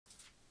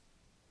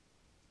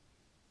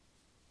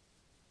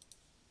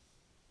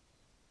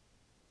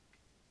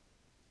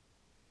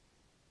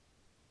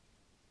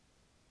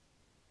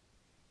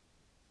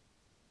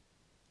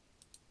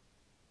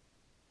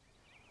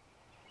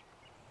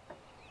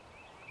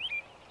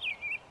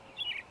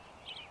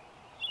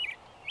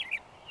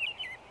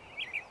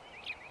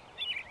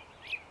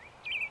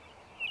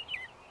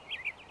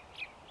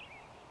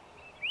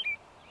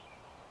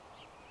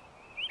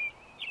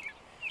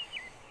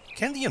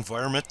Can the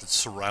environment that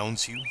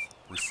surrounds you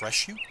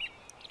refresh you,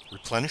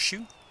 replenish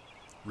you,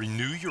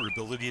 renew your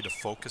ability to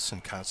focus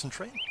and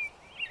concentrate?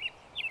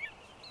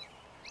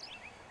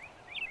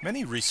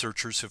 Many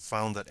researchers have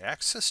found that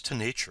access to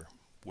nature,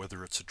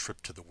 whether it's a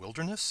trip to the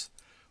wilderness,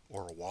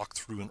 or a walk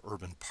through an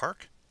urban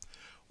park,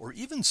 or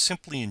even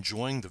simply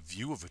enjoying the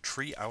view of a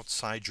tree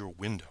outside your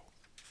window,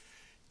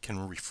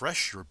 can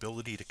refresh your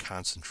ability to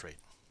concentrate.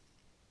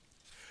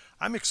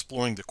 I'm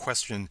exploring the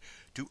question,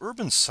 do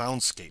urban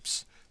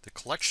soundscapes, the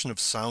collection of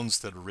sounds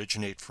that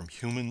originate from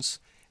humans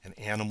and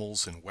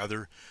animals and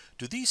weather,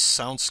 do these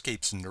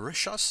soundscapes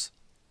nourish us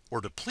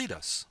or deplete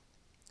us?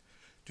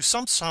 Do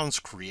some sounds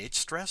create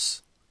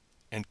stress?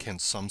 And can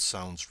some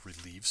sounds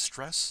relieve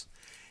stress?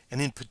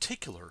 And in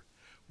particular,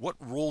 what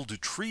role do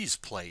trees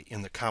play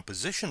in the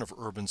composition of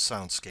urban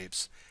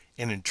soundscapes,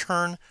 and in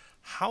turn,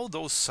 how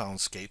those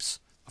soundscapes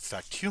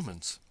affect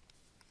humans?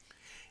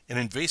 An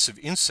invasive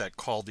insect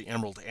called the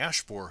emerald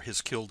ash borer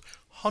has killed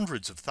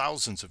hundreds of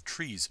thousands of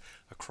trees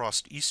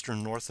across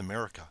eastern North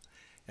America,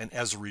 and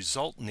as a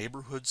result,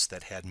 neighborhoods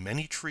that had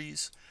many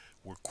trees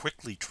were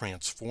quickly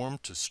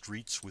transformed to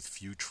streets with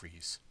few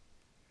trees.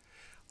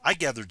 I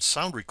gathered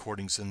sound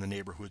recordings in the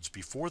neighborhoods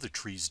before the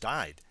trees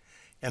died,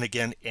 and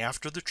again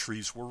after the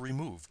trees were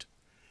removed,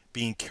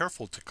 being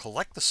careful to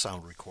collect the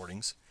sound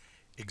recordings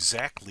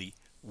exactly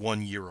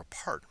 1 year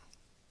apart.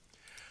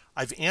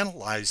 I've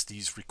analyzed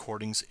these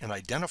recordings and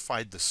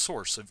identified the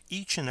source of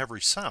each and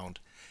every sound,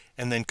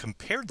 and then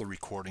compared the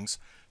recordings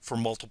for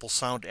multiple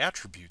sound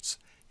attributes,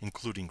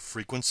 including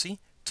frequency,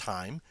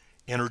 time,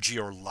 energy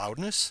or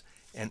loudness,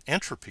 and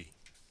entropy.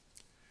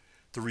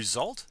 The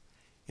result?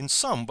 In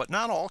some, but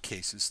not all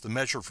cases, the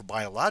measure for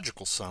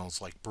biological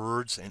sounds like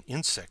birds and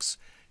insects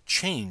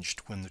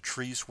changed when the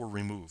trees were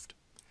removed.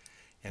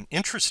 And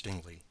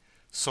interestingly,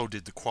 so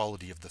did the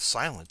quality of the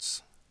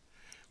silence.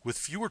 With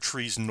fewer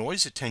trees,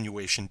 noise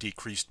attenuation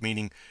decreased,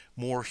 meaning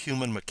more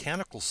human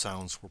mechanical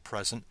sounds were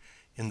present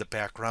in the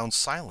background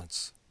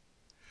silence,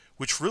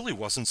 which really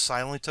wasn't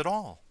silent at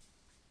all.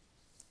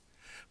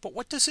 But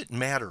what does it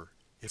matter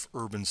if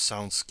urban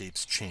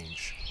soundscapes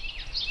change?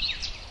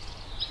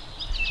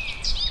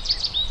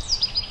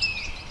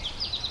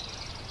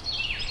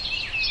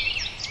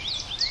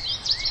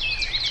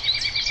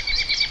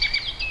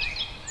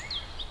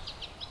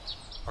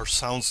 Are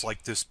sounds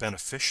like this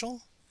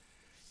beneficial?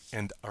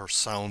 And are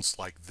sounds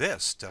like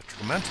this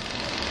detrimental?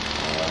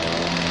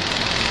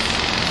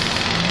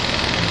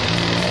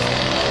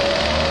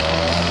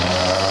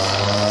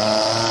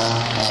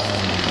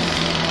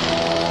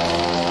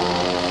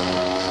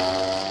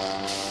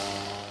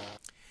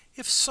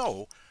 If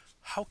so,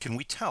 how can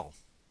we tell?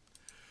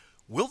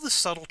 Will the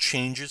subtle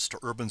changes to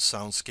urban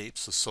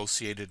soundscapes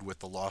associated with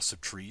the loss of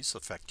trees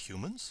affect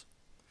humans?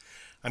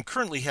 I'm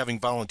currently having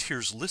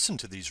volunteers listen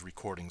to these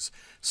recordings,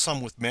 some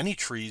with many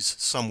trees,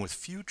 some with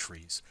few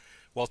trees,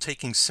 while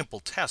taking simple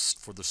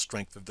tests for the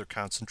strength of their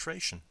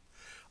concentration,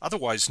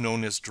 otherwise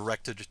known as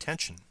directed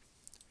attention.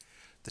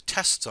 The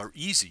tests are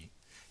easy.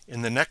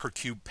 In the Necker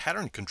cube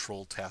pattern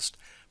control test,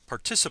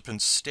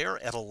 participants stare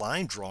at a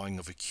line drawing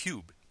of a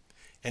cube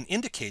and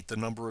indicate the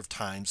number of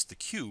times the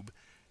cube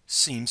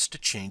seems to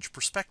change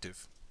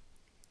perspective.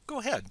 Go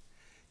ahead,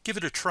 give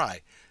it a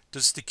try.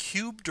 Does the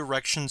cube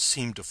direction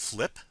seem to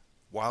flip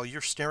while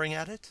you're staring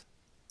at it?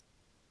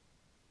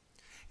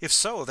 If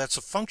so, that's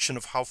a function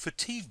of how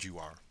fatigued you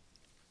are.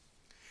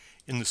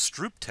 In the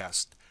Stroop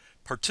test,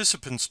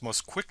 participants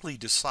must quickly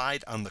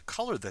decide on the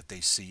color that they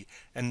see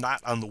and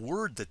not on the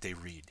word that they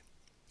read.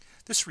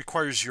 This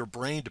requires your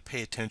brain to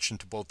pay attention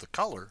to both the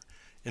color,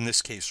 in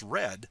this case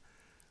red,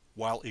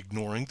 while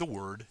ignoring the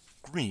word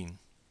green.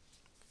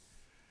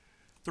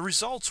 The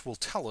results will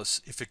tell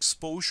us if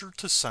exposure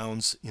to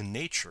sounds in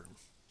nature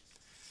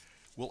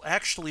will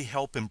actually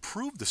help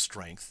improve the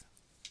strength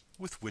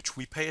with which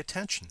we pay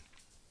attention,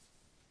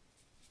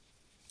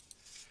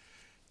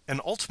 and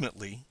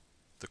ultimately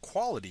the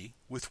quality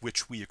with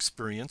which we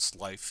experience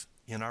life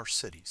in our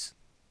cities.